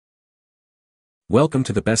Welcome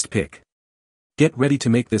to the best pick. Get ready to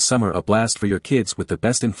make this summer a blast for your kids with the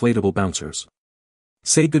best inflatable bouncers.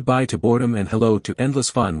 Say goodbye to boredom and hello to endless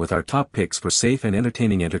fun with our top picks for safe and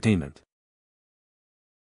entertaining entertainment.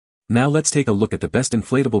 Now let's take a look at the best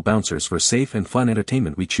inflatable bouncers for safe and fun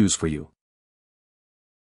entertainment we choose for you.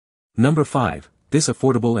 Number 5, this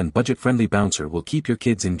affordable and budget-friendly bouncer will keep your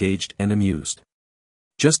kids engaged and amused.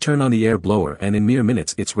 Just turn on the air blower and in mere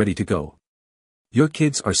minutes it's ready to go. Your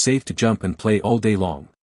kids are safe to jump and play all day long.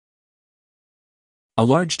 A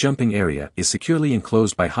large jumping area is securely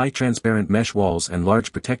enclosed by high transparent mesh walls and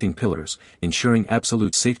large protecting pillars, ensuring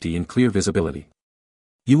absolute safety and clear visibility.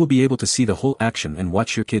 You will be able to see the whole action and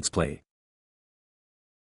watch your kids play.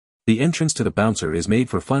 The entrance to the bouncer is made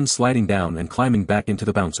for fun sliding down and climbing back into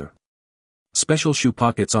the bouncer. Special shoe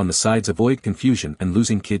pockets on the sides avoid confusion and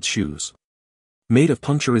losing kids' shoes. Made of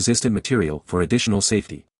puncture-resistant material for additional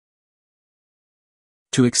safety.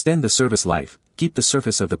 To extend the service life, keep the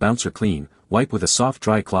surface of the bouncer clean, wipe with a soft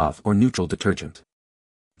dry cloth or neutral detergent.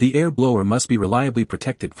 The air blower must be reliably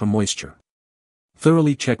protected from moisture.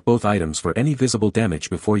 Thoroughly check both items for any visible damage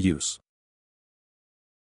before use.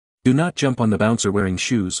 Do not jump on the bouncer wearing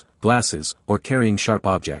shoes, glasses, or carrying sharp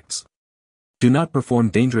objects. Do not perform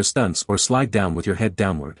dangerous stunts or slide down with your head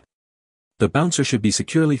downward. The bouncer should be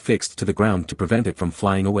securely fixed to the ground to prevent it from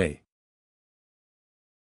flying away.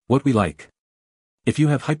 What we like. If you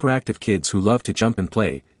have hyperactive kids who love to jump and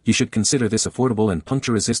play, you should consider this affordable and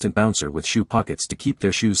puncture-resistant bouncer with shoe pockets to keep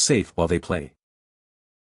their shoes safe while they play.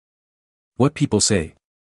 What people say.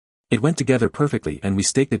 It went together perfectly and we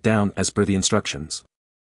staked it down as per the instructions.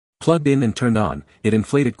 Plugged in and turned on, it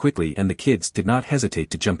inflated quickly and the kids did not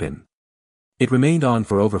hesitate to jump in. It remained on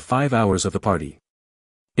for over 5 hours of the party.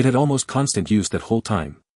 It had almost constant use that whole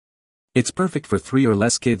time. It's perfect for 3 or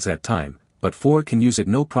less kids at time, but 4 can use it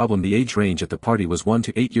no problem. The age range at the party was 1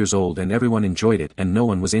 to 8 years old and everyone enjoyed it and no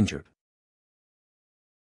one was injured.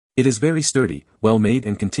 It is very sturdy, well made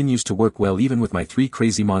and continues to work well even with my 3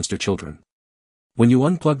 crazy monster children. When you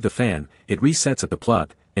unplug the fan, it resets at the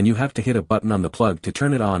plug, and you have to hit a button on the plug to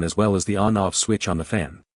turn it on as well as the on-off switch on the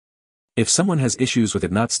fan. If someone has issues with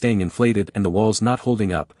it not staying inflated and the walls not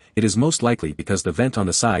holding up, it is most likely because the vent on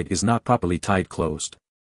the side is not properly tied closed.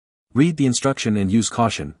 Read the instruction and use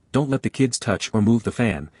caution, don't let the kids touch or move the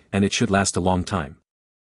fan, and it should last a long time.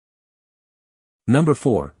 Number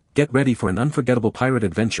 4, get ready for an unforgettable pirate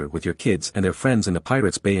adventure with your kids and their friends in the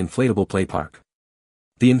Pirates Bay Inflatable Play Park.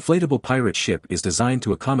 The inflatable pirate ship is designed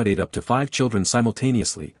to accommodate up to 5 children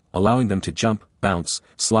simultaneously, allowing them to jump, bounce,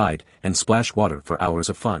 slide, and splash water for hours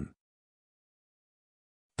of fun.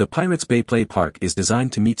 The Pirates Bay Play Park is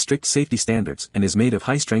designed to meet strict safety standards and is made of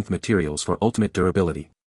high-strength materials for ultimate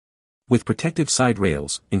durability. With protective side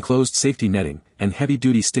rails, enclosed safety netting, and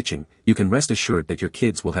heavy-duty stitching, you can rest assured that your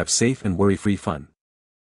kids will have safe and worry-free fun.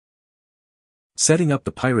 Setting up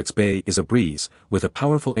the Pirates Bay is a breeze, with a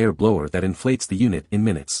powerful air blower that inflates the unit in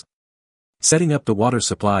minutes. Setting up the water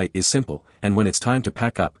supply is simple, and when it's time to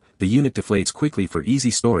pack up, the unit deflates quickly for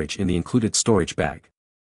easy storage in the included storage bag.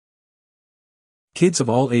 Kids of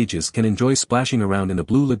all ages can enjoy splashing around in the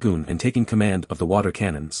blue lagoon and taking command of the water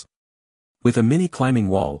cannons. With a mini climbing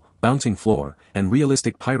wall, bouncing floor, and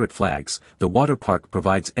realistic pirate flags, the water park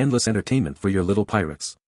provides endless entertainment for your little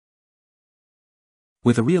pirates.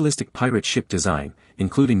 With a realistic pirate ship design,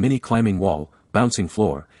 including mini climbing wall, bouncing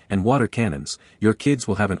floor, and water cannons, your kids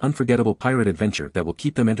will have an unforgettable pirate adventure that will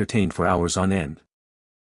keep them entertained for hours on end.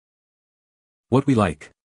 What we like.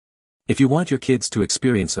 If you want your kids to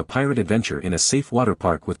experience a pirate adventure in a safe water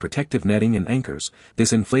park with protective netting and anchors,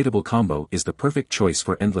 this inflatable combo is the perfect choice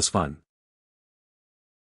for endless fun.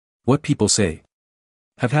 What people say.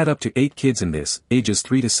 Have had up to 8 kids in this, ages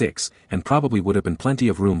 3 to 6, and probably would have been plenty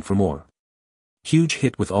of room for more. Huge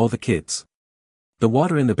hit with all the kids. The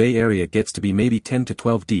water in the Bay Area gets to be maybe 10 to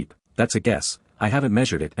 12 deep, that's a guess, I haven't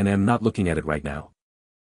measured it and am not looking at it right now.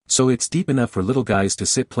 So it's deep enough for little guys to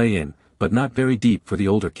sit play in, but not very deep for the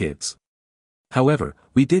older kids. However,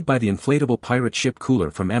 we did buy the inflatable pirate ship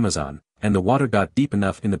cooler from Amazon, and the water got deep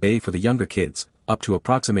enough in the bay for the younger kids, up to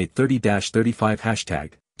approximate 30-35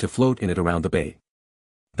 hashtag, to float in it around the bay.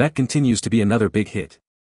 That continues to be another big hit.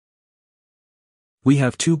 We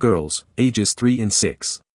have 2 girls, ages 3 and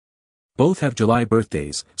 6. Both have July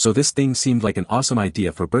birthdays, so this thing seemed like an awesome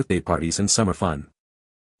idea for birthday parties and summer fun.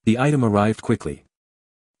 The item arrived quickly.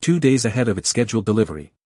 2 days ahead of its scheduled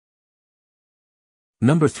delivery.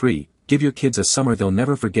 Number 3, give your kids a summer they'll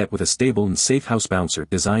never forget with a stable and safe house bouncer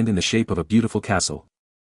designed in the shape of a beautiful castle.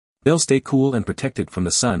 They'll stay cool and protected from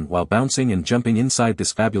the sun while bouncing and jumping inside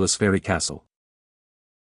this fabulous fairy castle.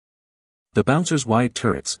 The bouncer's wide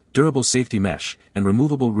turrets, durable safety mesh, and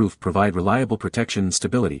removable roof provide reliable protection and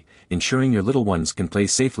stability, ensuring your little ones can play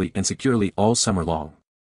safely and securely all summer long.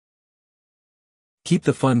 Keep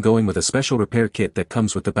the fun going with a special repair kit that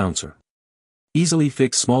comes with the bouncer. Easily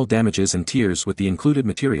fix small damages and tears with the included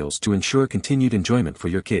materials to ensure continued enjoyment for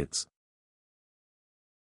your kids.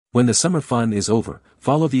 When the summer fun is over,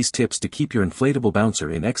 follow these tips to keep your inflatable bouncer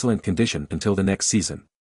in excellent condition until the next season.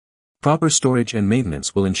 Proper storage and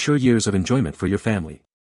maintenance will ensure years of enjoyment for your family.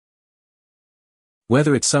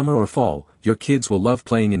 Whether it's summer or fall, your kids will love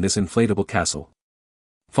playing in this inflatable castle.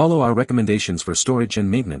 Follow our recommendations for storage and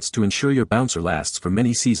maintenance to ensure your bouncer lasts for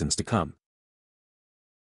many seasons to come.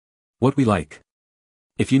 What we like.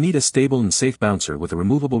 If you need a stable and safe bouncer with a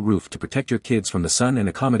removable roof to protect your kids from the sun and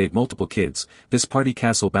accommodate multiple kids, this Party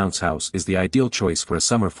Castle Bounce House is the ideal choice for a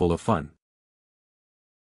summer full of fun.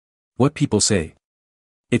 What people say.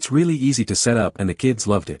 It's really easy to set up and the kids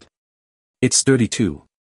loved it. It's sturdy too.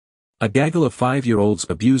 A gaggle of 5-year-olds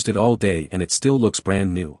abused it all day and it still looks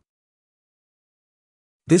brand new.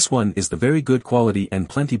 This one is the very good quality and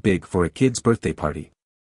plenty big for a kid's birthday party.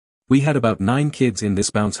 We had about 9 kids in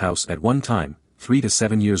this bounce house at one time, 3 to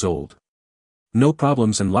 7 years old. No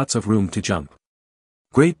problems and lots of room to jump.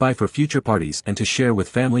 Great buy for future parties and to share with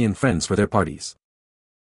family and friends for their parties.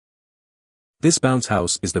 This bounce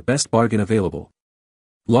house is the best bargain available.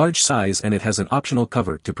 Large size and it has an optional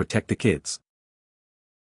cover to protect the kids.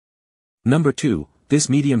 Number 2, this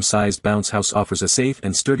medium-sized bounce house offers a safe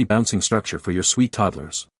and sturdy bouncing structure for your sweet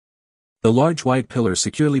toddlers. The large wide pillars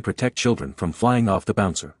securely protect children from flying off the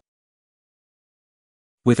bouncer.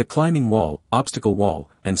 With a climbing wall, obstacle wall,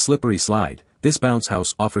 and slippery slide, this bounce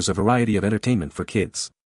house offers a variety of entertainment for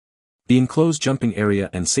kids. The enclosed jumping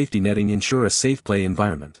area and safety netting ensure a safe play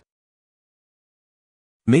environment.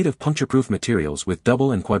 Made of puncture-proof materials with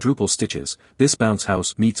double and quadruple stitches, this bounce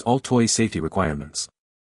house meets all toy safety requirements.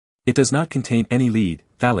 It does not contain any lead,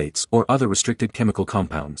 phthalates or other restricted chemical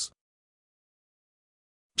compounds.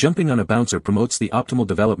 Jumping on a bouncer promotes the optimal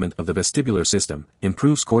development of the vestibular system,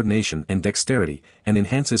 improves coordination and dexterity, and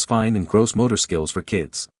enhances fine and gross motor skills for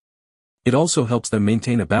kids. It also helps them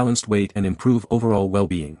maintain a balanced weight and improve overall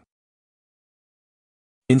well-being.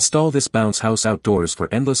 Install this bounce house outdoors for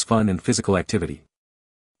endless fun and physical activity.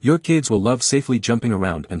 Your kids will love safely jumping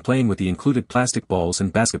around and playing with the included plastic balls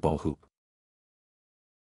and basketball hoop.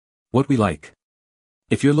 What we like.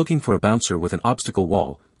 If you're looking for a bouncer with an obstacle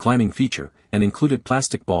wall, climbing feature, and included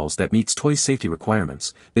plastic balls that meets toy safety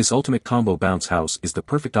requirements, this ultimate combo bounce house is the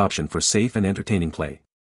perfect option for safe and entertaining play.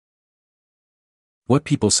 What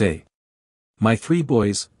people say. My 3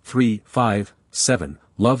 boys, 3, 5, 7,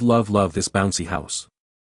 love this bouncy house.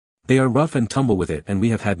 They are rough and tumble with it and we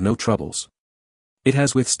have had no troubles. It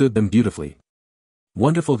has withstood them beautifully.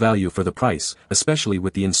 Wonderful value for the price, especially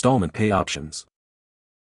with the installment pay options.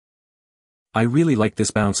 I really like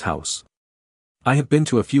this bounce house. I have been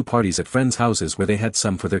to a few parties at friends' houses where they had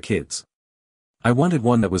some for their kids. I wanted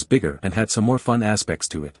one that was bigger and had some more fun aspects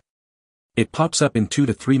to it. It pops up in 2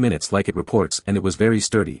 to 3 minutes like it reports and it was very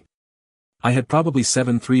sturdy. I had probably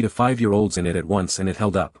 7 3 to 5-year-olds in it at once and it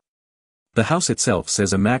held up. The house itself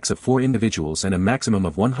says a max of 4 individuals and a maximum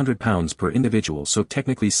of 100 pounds per individual, so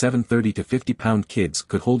technically 7 30 to 50-pound kids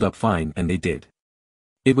could hold up fine and they did.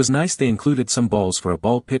 It was nice they included some balls for a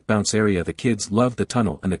ball pit bounce area. The kids loved the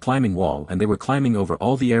tunnel and the climbing wall and they were climbing over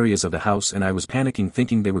all the areas of the house and I was panicking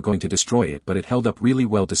thinking they were going to destroy it, but it held up really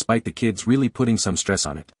well despite the kids really putting some stress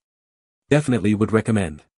on it. Definitely would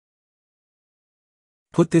recommend.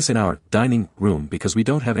 Put this in our dining room because we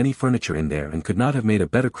don't have any furniture in there and could not have made a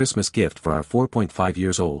better Christmas gift for our 4.5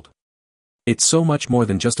 years old. It's so much more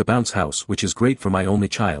than just a bounce house, which is great for my only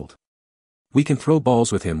child. We can throw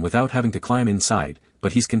balls with him without having to climb inside,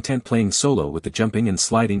 but he's content playing solo with the jumping and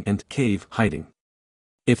sliding and cave hiding.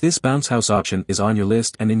 If this bounce house option is on your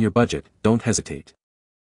list and in your budget, don't hesitate.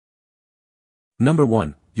 Number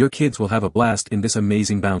 1, your kids will have a blast in this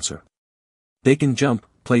amazing bouncer. They can jump,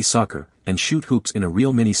 play soccer, and shoot hoops in a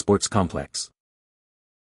real mini sports complex.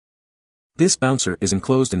 This bouncer is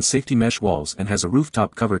enclosed in safety mesh walls and has a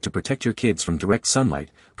rooftop cover to protect your kids from direct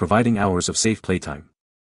sunlight, providing hours of safe playtime.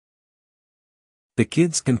 The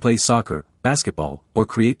kids can play soccer, basketball, or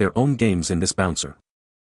create their own games in this bouncer.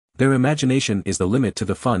 Their imagination is the limit to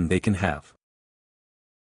the fun they can have.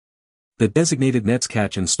 The designated nets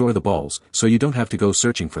catch and store the balls, so you don't have to go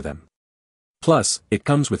searching for them. Plus, it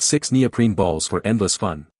comes with 6 neoprene balls for endless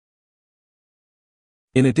fun.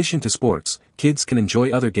 In addition to sports, kids can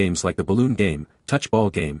enjoy other games like the balloon game, touch ball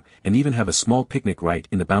game, and even have a small picnic right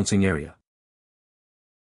in the bouncing area.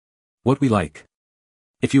 What we like.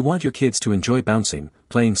 If you want your kids to enjoy bouncing,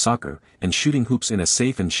 playing soccer, and shooting hoops in a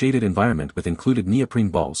safe and shaded environment with included neoprene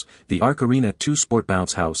balls, the Arc Arena 2 Sport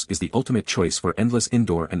Bounce House is the ultimate choice for endless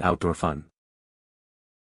indoor and outdoor fun.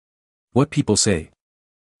 What people say.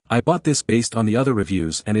 I bought this based on the other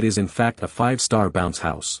reviews and it is in fact a 5-star bounce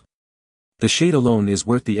house. The shade alone is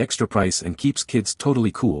worth the extra price and keeps kids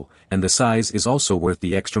totally cool, and the size is also worth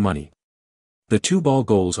the extra money. The 2-ball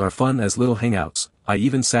goals are fun as little hangouts. I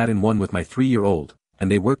even sat in one with my 3-year-old, and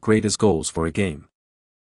they work great as goals for a game.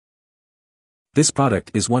 This product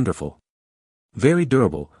is wonderful. Very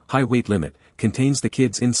durable, high weight limit, contains the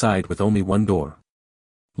kids inside with only one door.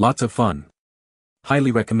 Lots of fun.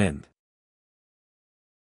 Highly recommend.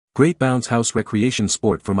 Great bounce house recreation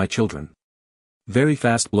sport for my children. Very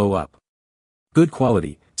fast blow up. Good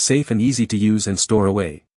quality, safe and easy to use and store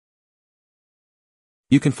away.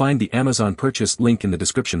 You can find the Amazon purchase link in the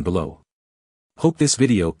description below. Hope this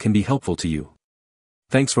video can be helpful to you.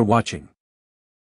 Thanks for watching.